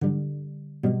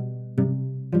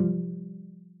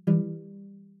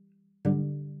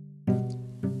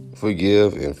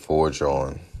Forgive and forge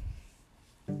on.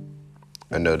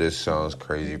 I know this sounds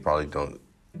crazy. You probably don't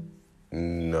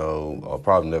know, or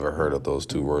probably never heard of those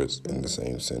two words in the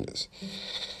same sentence.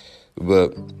 But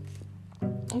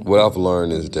what I've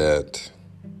learned is that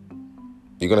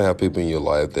you're going to have people in your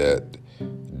life that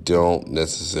don't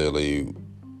necessarily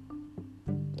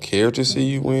care to see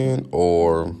you win,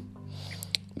 or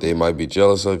they might be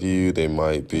jealous of you. They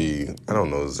might be, I don't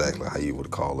know exactly how you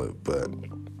would call it, but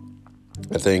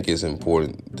I think it's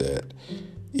important that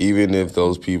even if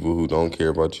those people who don't care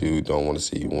about you, who don't want to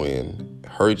see you win,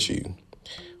 hurt you,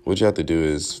 what you have to do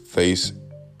is face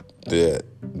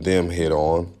them head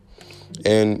on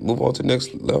and move on to the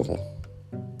next level.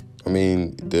 I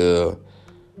mean, the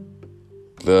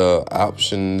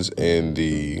options and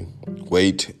the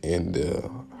weight and the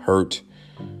hurt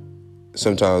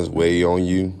sometimes weigh on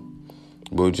you.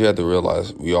 But you have to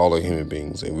realize we all are human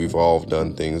beings, and we've all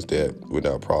done things that we're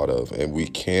not proud of. And we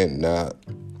cannot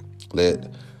let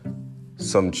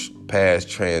some past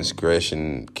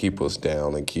transgression keep us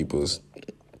down and keep us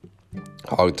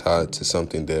hogtied to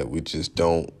something that we just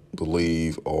don't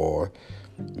believe or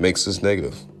makes us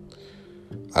negative.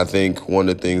 I think one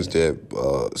of the things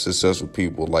that successful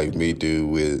people like me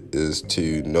do is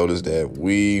to notice that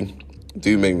we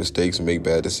do make mistakes and make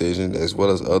bad decisions, as well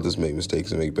as others make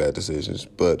mistakes and make bad decisions.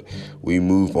 But we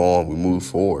move on, we move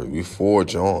forward, we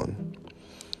forge on.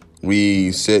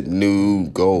 We set new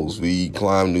goals, we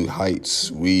climb new heights,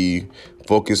 we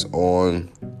focus on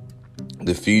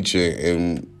the future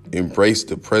and embrace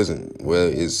the present,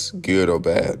 whether it's good or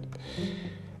bad.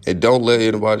 And don't let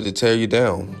anybody tear you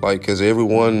down, because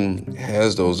everyone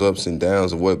has those ups and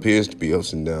downs of what appears to be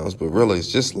ups and downs, but really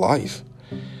it's just life.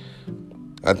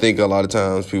 I think a lot of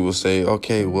times people say,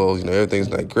 okay, well, everything's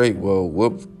not great. Well,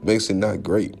 what makes it not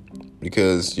great?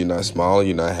 Because you're not smiling,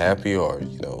 you're not happy, or,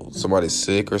 somebody's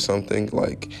sick or something.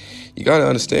 You got to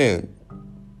understand,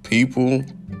 people,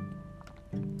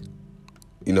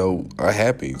 are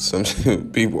happy. Some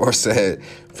people are sad.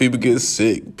 People get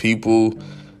sick. People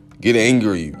get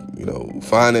angry.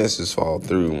 Finances fall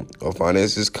through or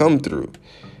finances come through.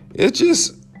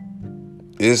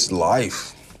 It's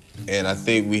life. And I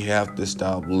think we have to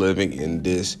stop living in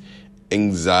this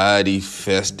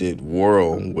anxiety-fested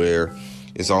world where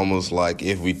it's almost like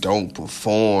if we don't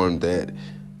perform, that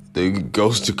the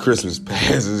ghost of Christmas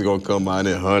past is going to come out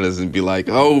and hunt us and be like,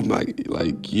 oh, my,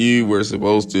 you were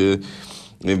supposed to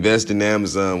invest in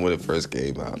Amazon when it first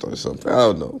came out or something. I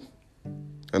don't know.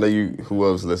 I know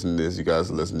whoever's listening to this, you guys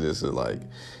are listening to this are like,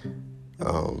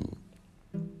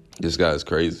 this guy's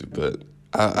crazy. But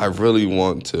I really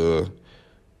want to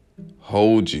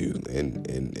hold you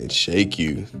and shake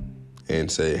you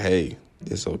and say, hey,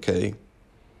 it's okay.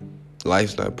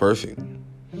 Life's not perfect.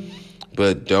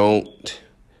 But don't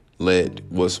let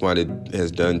what somebody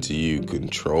has done to you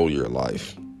control your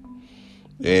life.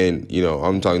 And,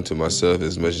 I'm talking to myself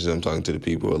as much as I'm talking to the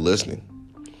people who are listening.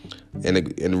 And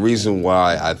the reason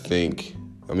why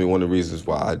one of the reasons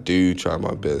why I do try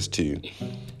my best to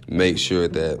make sure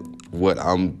that what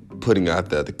I'm putting out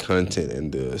there, the content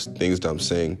and the things that I'm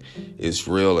saying is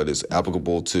real and is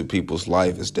applicable to people's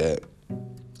life, is that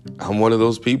I'm one of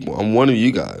those people. I'm one of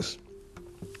you guys.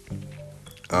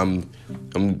 I'm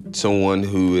someone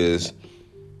who has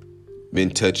been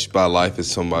touched by life,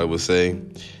 as somebody would say,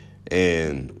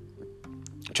 and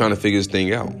trying to figure this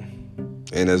thing out.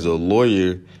 And as a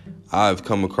lawyer, I've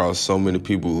come across so many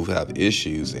people who have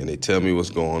issues, and they tell me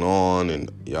what's going on and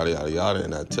yada, yada, yada.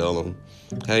 And I tell them,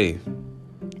 hey,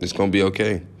 it's going to be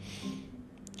okay.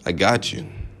 I got you.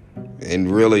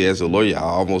 And really, as a lawyer, I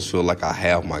almost feel like I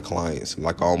have my clients,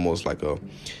 almost like a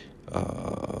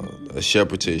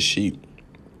shepherd to his sheep.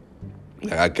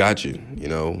 I got you,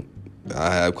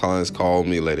 I have clients call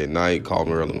me late at night, call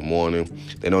me early in the morning.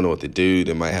 They don't know what to do.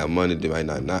 They might have money.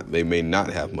 They may not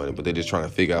have money, but they're just trying to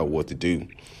figure out what to do.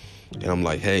 And I'm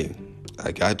like, hey,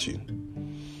 I got you.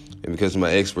 And because of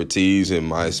my expertise and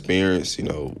my experience,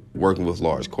 working with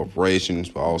large corporations,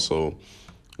 but also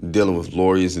dealing with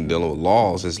lawyers and dealing with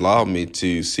laws, has allowed me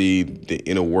to see the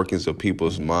inner workings of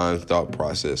people's mind, thought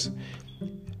process.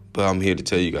 But I'm here to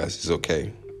tell you guys, it's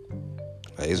okay.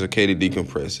 It's okay to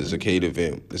decompress. It's okay to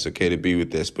vent. It's okay to be with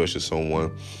that special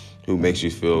someone who makes you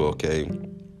feel okay.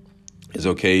 It's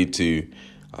okay to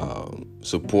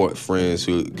support friends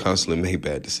who constantly make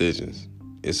bad decisions.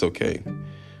 It's okay,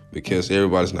 because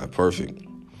everybody's not perfect.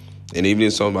 And even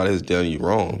if somebody has done you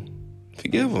wrong,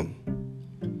 forgive them.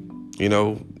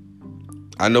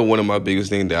 I know one of my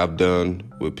biggest things that I've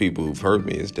done with people who've hurt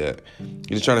me is that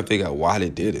you're just trying to figure out why they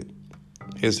did it.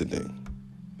 Here's the thing.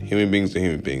 Human beings are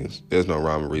human beings. There's no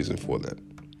rhyme or reason for that.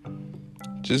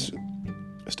 Just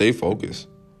stay focused.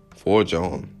 Forge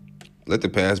on. Let the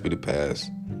past be the past.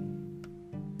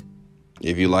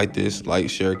 If you like this, like,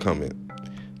 share, comment.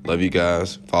 Love you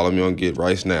guys. Follow me on Get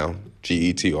Rice Now.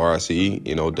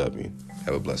 GETRICENOW.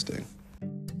 Have a blessed day.